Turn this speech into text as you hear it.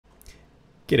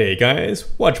G'day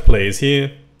guys, Watch Plays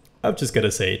here. I've just got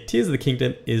to say, Tears of the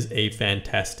Kingdom is a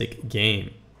fantastic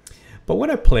game. But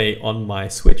when I play on my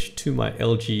Switch to my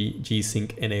LG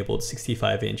G-Sync enabled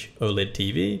 65-inch OLED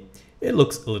TV, it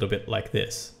looks a little bit like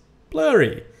this.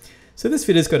 Blurry! So this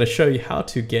video is going to show you how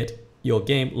to get your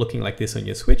game looking like this on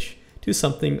your Switch to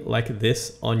something like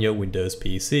this on your Windows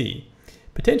PC.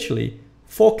 Potentially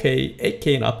 4K,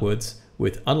 8K and upwards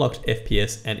with unlocked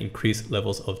FPS and increased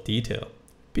levels of detail.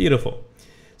 Beautiful.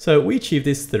 So we achieve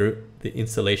this through the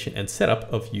installation and setup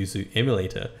of Yuzu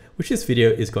Emulator, which this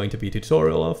video is going to be a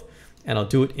tutorial of, and I'll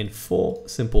do it in 4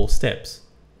 simple steps.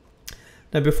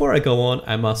 Now before I go on,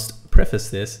 I must preface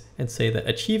this and say that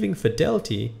achieving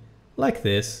fidelity like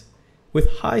this with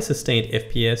high sustained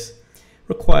FPS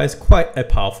requires quite a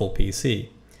powerful PC.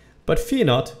 But fear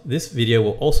not, this video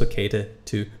will also cater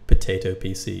to potato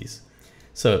PCs.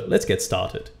 So let's get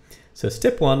started. So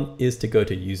step 1 is to go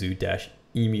to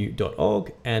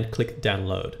yuzu-emu.org and click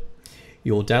download.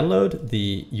 You'll download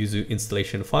the Yuzu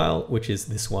installation file, which is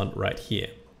this one right here.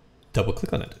 Double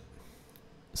click on it.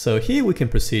 So here we can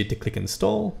proceed to click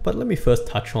install, but let me first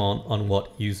touch on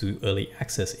what Yuzu Early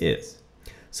Access is.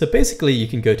 So basically you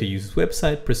can go to Yuzu's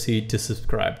website, proceed to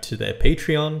subscribe to their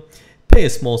Patreon, pay a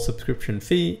small subscription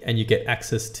fee, and you get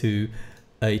access to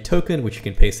a token which you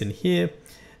can paste in here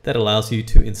that allows you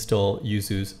to install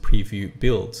Yuzu's preview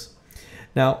builds.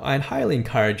 Now, I highly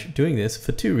encourage doing this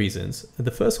for 2 reasons.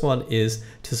 The first one is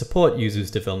to support Yuzu's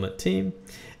development team,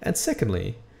 and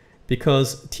secondly,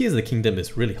 because Tears of the Kingdom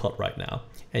is really hot right now,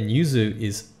 and Yuzu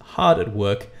is hard at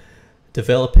work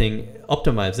developing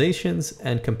optimizations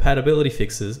and compatibility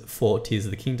fixes for Tears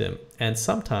of the Kingdom. And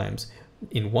sometimes,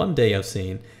 in one day I've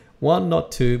seen 1,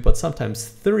 not 2, but sometimes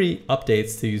 3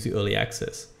 updates to Yuzu Early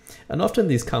Access. And often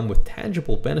these come with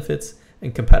tangible benefits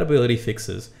and compatibility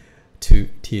fixes to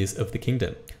Tears of the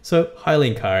Kingdom. So highly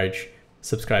encourage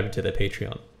subscribing to their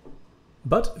Patreon.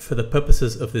 But for the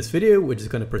purposes of this video, we're just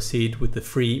going to proceed with the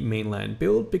free mainline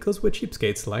build because we're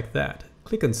cheapskates like that.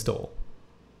 Click install.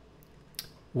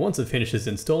 Once it finishes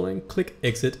installing, click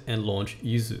exit and launch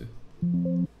Yuzu.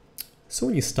 So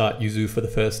when you start Yuzu for the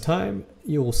first time,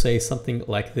 you will say something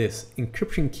like this: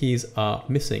 encryption keys are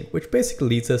missing, which basically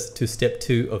leads us to step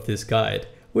 2 of this guide,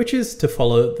 which is to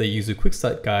follow the Yuzu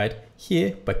quickstart guide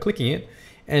here by clicking it.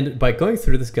 And by going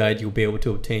through this guide, you'll be able to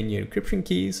obtain your encryption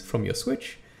keys from your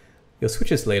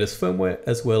Switch's latest firmware,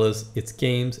 as well as its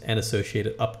games and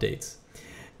associated updates.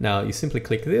 Now you simply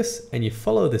click this and you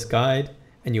follow this guide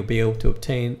and you'll be able to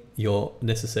obtain your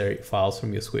necessary files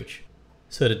from your Switch.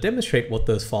 So to demonstrate what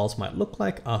those files might look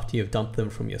like after you've dumped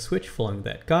them from your Switch following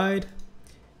that guide,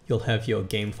 you'll have your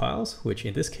game files, which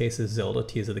in this case is Zelda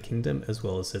Tears of the Kingdom, as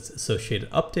well as its associated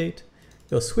update,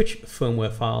 your Switch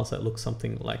firmware files that look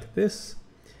something like this,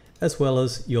 as well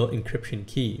as your encryption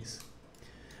keys.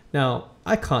 Now,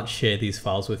 I can't share these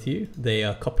files with you. They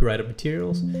are copyrighted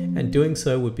materials, and doing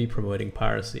so would be promoting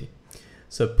piracy.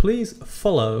 So please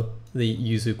follow the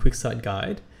Yuzu Quickstart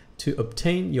Guide to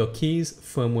obtain your keys,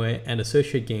 firmware, and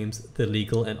associated games the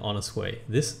legal and honest way.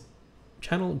 This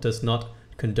channel does not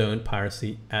condone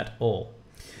piracy at all.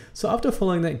 So after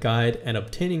following that guide and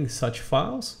obtaining such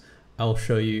files, I'll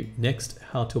show you next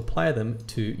how to apply them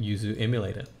to Yuzu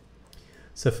Emulator.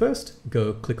 So first,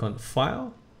 go click on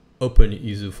File, open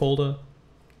Yuzu folder,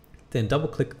 then double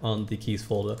click on the keys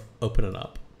folder, open it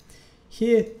up.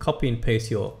 Here, copy and paste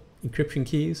your encryption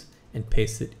keys and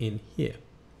paste it in here.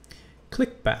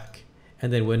 Click back,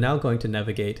 and then we're now going to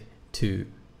navigate to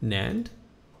NAND,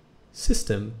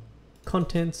 System,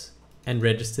 Contents, and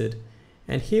Registered.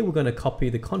 And here we're going to copy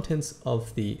the contents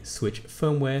of the Switch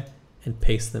firmware and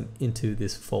paste them into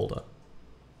this folder.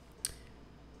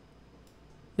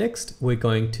 Next, we're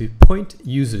going to point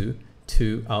Yuzu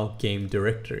to our game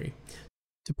directory.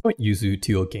 To point Yuzu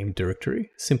to your game directory,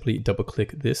 simply double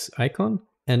click this icon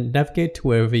and navigate to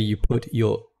wherever you put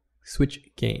your Switch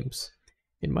games.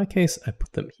 In my case, I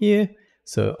put them here,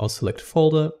 so I'll select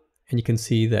folder, and you can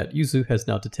see that Yuzu has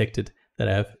now detected that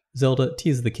I have Zelda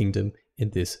Tears of the Kingdom in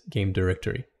this game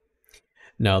directory.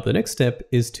 Now the next step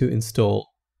is to install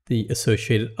the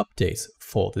associated updates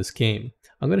for this game.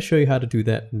 I'm going to show you how to do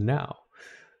that now.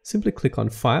 Simply click on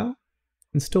File,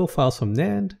 Install Files from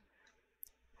NAND,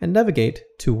 and navigate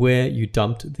to where you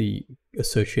dumped the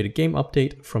associated game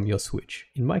update from your Switch.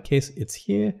 In my case, it's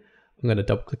here. I'm going to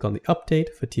double click on the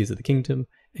update for Tears of the Kingdom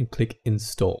and click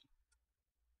Install.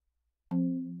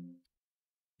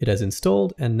 It has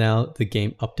installed, and now the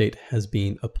game update has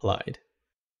been applied.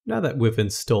 Now that we've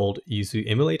installed Yuzu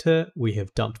Emulator, we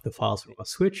have dumped the files from our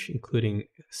Switch, including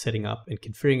setting up and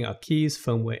configuring our keys,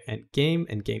 firmware, and game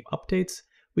updates.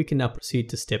 we can now proceed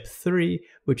to step 3,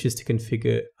 which is to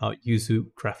configure our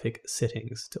Yuzu graphic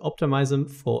settings to optimize them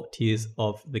for Tears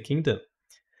of the Kingdom.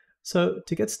 So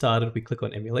to get started, we click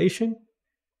on Emulation,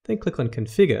 then click on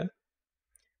Configure,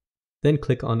 then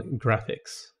click on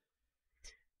Graphics.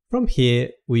 From here,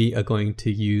 we are going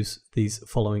to use these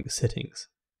following settings.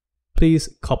 Please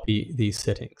copy these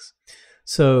settings.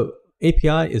 So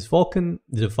API is Vulkan,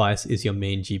 the device is your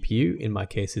main GPU. In my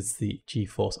case, it's the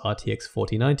GeForce RTX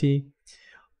 4090.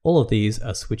 All of these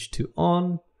are switched to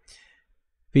on.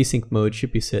 VSync mode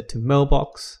should be set to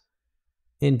mailbox.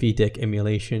 NVDEC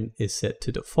emulation is set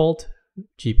to default.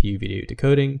 GPU video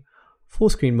decoding. Full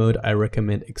screen mode, I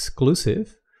recommend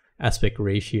exclusive. Aspect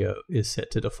ratio is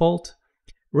set to default.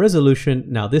 Resolution,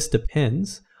 now this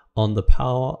depends on the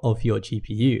power of your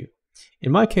GPU.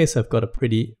 In my case, I've got a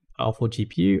pretty powerful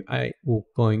GPU. I will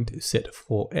going to set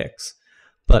 4x.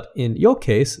 But in your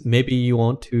case, maybe you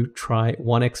want to try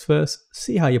 1x first,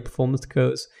 see how your performance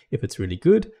goes. If it's really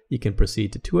good, you can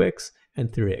proceed to 2x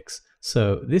and 3x.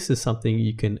 So this is something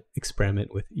you can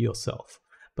experiment with yourself.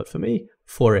 But for me,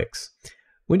 4x.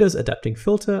 Windows adapting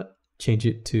filter, change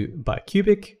it to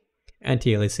bicubic.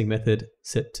 Anti-aliasing method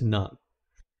set to none.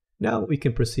 Now we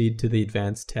can proceed to the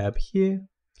advanced tab here.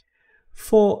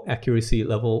 For accuracy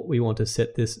level, we want to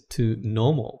set this to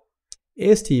normal.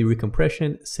 AST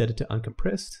recompression, set it to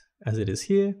uncompressed as it is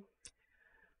here.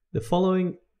 The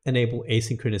following, enable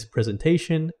asynchronous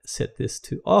presentation, set this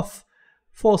to off.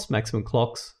 Force maximum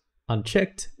clocks,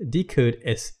 unchecked. Decode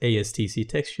ASTC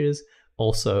textures,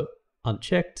 also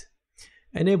unchecked.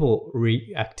 Enable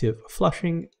reactive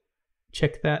flushing,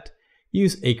 check that.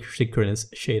 Use asynchronous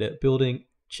shader building,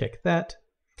 check that.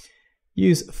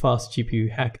 Use fast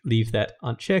GPU hack, leave that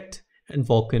unchecked. And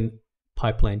Vulkan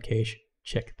pipeline cache,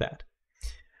 check that.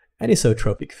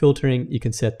 Anisotropic filtering, you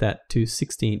can set that to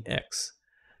 16x.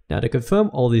 Now to confirm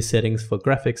all these settings for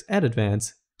graphics at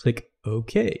advanced, click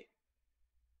OK.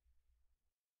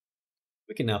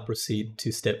 We can now proceed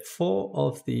to step 4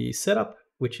 of the setup,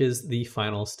 which is the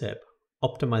final step,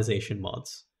 optimization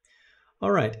mods.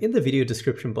 Alright, in the video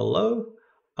description below,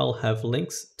 I'll have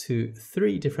links to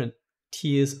 3 different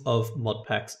tiers of mod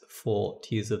packs for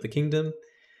Tears of the Kingdom,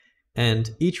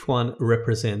 and each one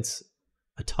represents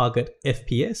a target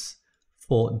FPS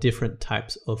for different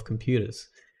types of computers.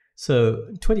 So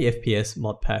 20 FPS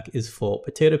mod pack is for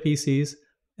potato PCs,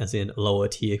 as in lower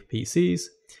tier PCs.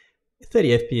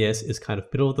 30 FPS is kind of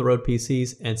middle of the road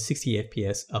PCs, and 60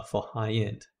 FPS are for high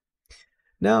end.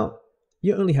 Now,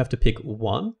 you only have to pick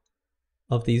one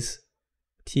of these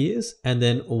tiers and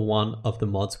then one of the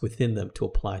mods within them to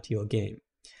apply to your game.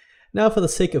 Now, for the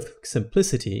sake of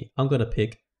simplicity, I'm going to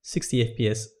pick 60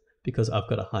 FPS because I've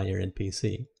got a higher end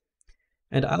PC.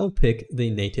 And I'll pick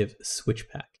the native switch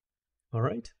pack. All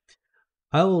right.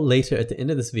 I will later at the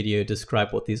end of this video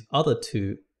describe what these other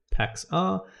 2 packs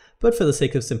are, but for the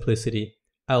sake of simplicity,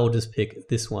 I will just pick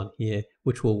this one here,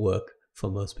 which will work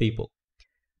for most people.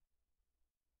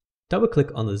 Double click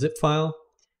on the zip file.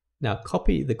 Now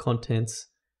copy the contents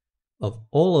of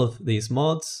all of these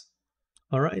mods.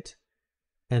 All right.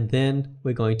 And then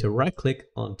we're going to right click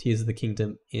on Tears of the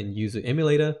Kingdom in Yuzu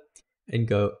Emulator and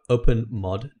go Open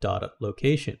Mod Data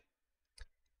Location.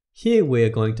 Here we're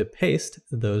going to paste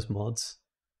those mods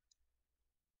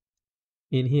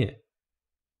in here.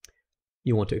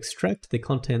 You want to extract the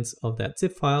contents of that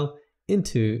zip file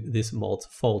into this mods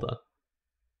folder.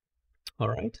 All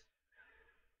right.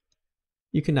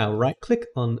 You can now right click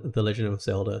on the Legend of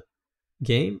Zelda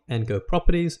game and go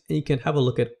Properties, and you can have a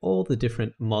look at all the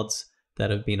different mods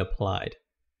that have been applied.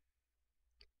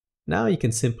 Now you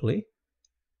can simply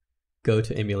go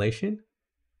to Emulation,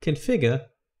 Configure,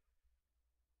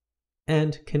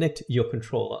 and connect your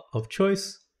controller of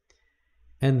choice.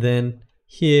 And then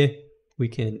here we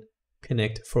can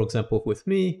connect, for example, with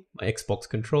me, my Xbox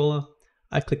controller.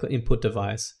 I click on Input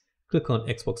Device, click on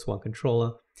Xbox One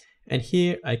controller, and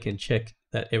here I can check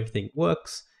that everything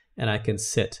works, and I can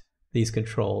set these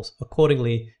controls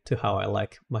accordingly to how I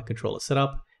like my controller set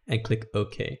up, and click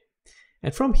OK.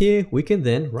 And from here, we can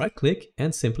then right click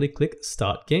and simply click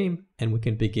Start Game, and we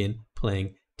can begin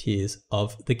playing Tears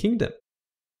of the Kingdom.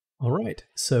 All right,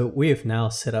 so we have now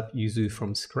set up Yuzu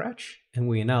from scratch, and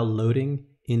we are now loading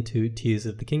into Tears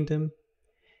of the Kingdom.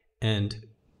 And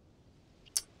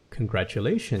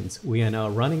congratulations, we are now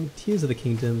running Tears of the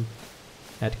Kingdom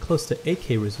at close to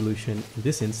 8K resolution, in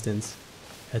this instance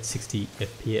at 60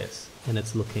 FPS, and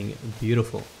it's looking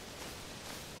beautiful.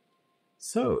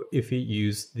 So if you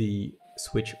use the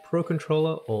Switch Pro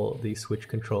controller or the Switch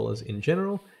controllers in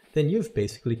general, then you've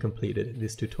basically completed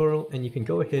this tutorial and you can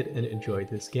go ahead and enjoy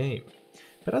this game.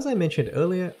 But as I mentioned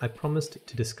earlier, I promised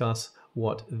to discuss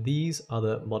what these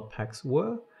other mod packs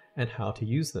were and how to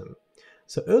use them.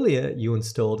 So earlier you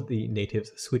installed the native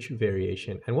switch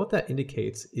variation, and what that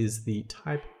indicates is the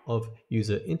type of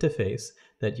user interface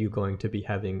that you're going to be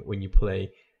having when you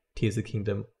play Tears of the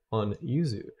Kingdom on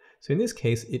Yuzu. So in this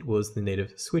case, it was the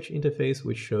native switch interface,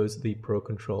 which shows the Pro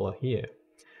controller here.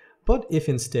 But if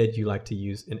instead you like to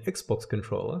use an Xbox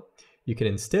controller, you can,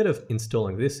 instead of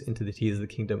installing this into the Tears of the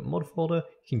Kingdom mod folder,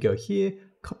 you can go here,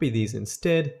 copy these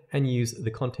instead, and use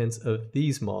the contents of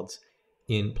these mods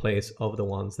in place of the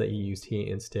ones that you used here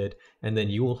instead. And then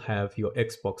you will have your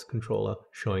Xbox controller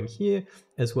showing here,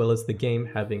 as well as the game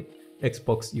having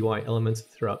Xbox UI elements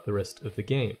throughout the rest of the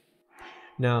game.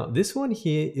 Now, this one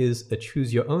here is a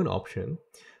choose your own option.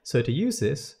 So to use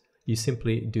this, you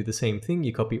simply do the same thing.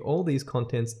 You copy all these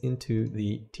contents into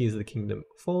the Tears of the Kingdom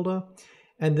folder,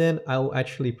 and then I'll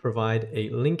actually provide a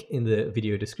link in the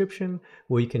video description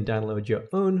where you can download your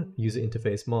own user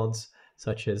interface mods,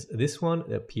 such as this one,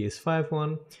 the PS5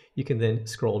 one. You can then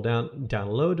scroll down,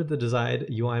 download the desired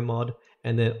UI mod,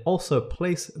 and then also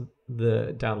place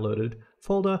the downloaded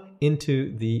folder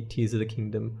into the Tears of the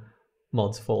Kingdom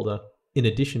mods folder in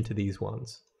addition to these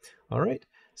ones. All right,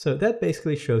 so that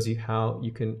basically shows you how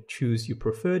you can choose your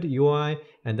preferred UI,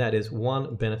 and that is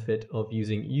one benefit of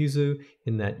using Yuzu,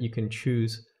 in that you can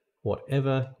choose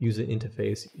whatever user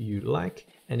interface you like,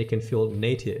 and it can feel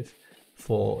native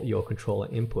for your controller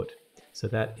input. So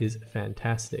that is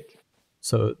fantastic.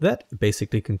 So that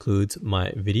basically concludes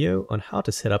my video on how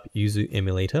to set up Yuzu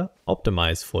Emulator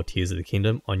optimized for Tears of the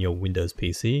Kingdom on your Windows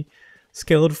PC,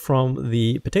 scaled from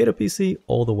the potato PC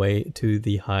all the way to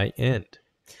the high end.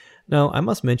 Now, I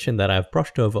must mention that I've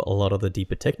brushed over a lot of the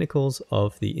deeper technicals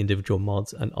of the individual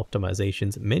mods and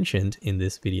optimizations mentioned in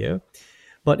this video.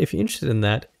 But if you're interested in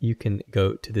that, you can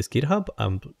go to this GitHub.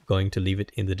 I'm going to leave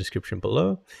it in the description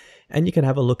below, and you can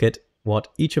have a look at what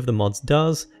each of the mods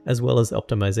does, as well as the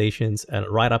optimizations and a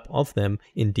write-up of them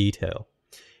in detail.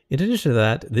 In addition to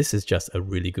that, this is just a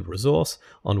really good resource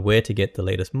on where to get the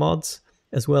latest mods,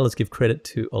 as well as give credit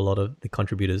to a lot of the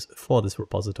contributors for this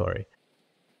repository.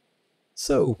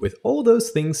 So with all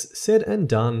those things said and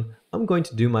done, I'm going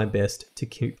to do my best to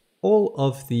keep all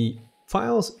of the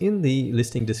files in the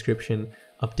listing description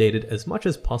updated as much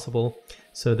as possible,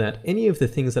 so that any of the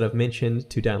things that I've mentioned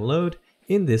to download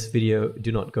in this video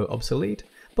do not go obsolete.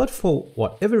 But for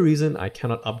whatever reason I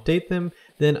cannot update them,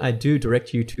 then I do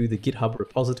direct you to the GitHub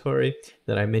repository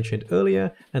that I mentioned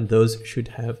earlier, and those should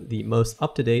have the most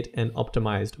up-to-date and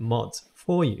optimized mods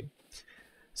for you.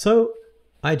 So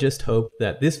I just hope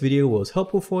that this video was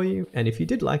helpful for you, and if you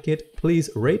did like it, please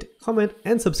rate, comment,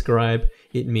 and subscribe.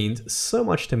 It means so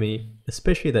much to me,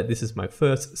 especially that this is my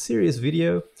first serious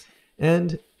video.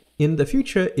 And in the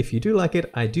future, if you do like it,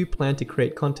 I do plan to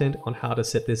create content on how to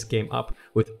set this game up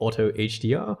with auto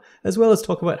HDR, as well as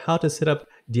talk about how to set up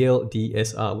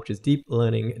DLDSR, which is Deep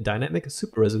Learning Dynamic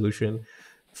Super Resolution,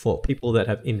 for people that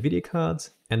have NVIDIA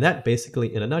cards. And that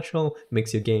basically, in a nutshell,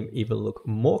 makes your game even look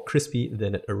more crispy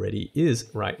than it already is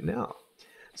right now.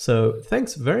 So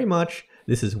thanks very much.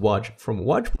 This is Waj from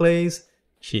Waj Plays.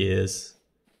 Cheers.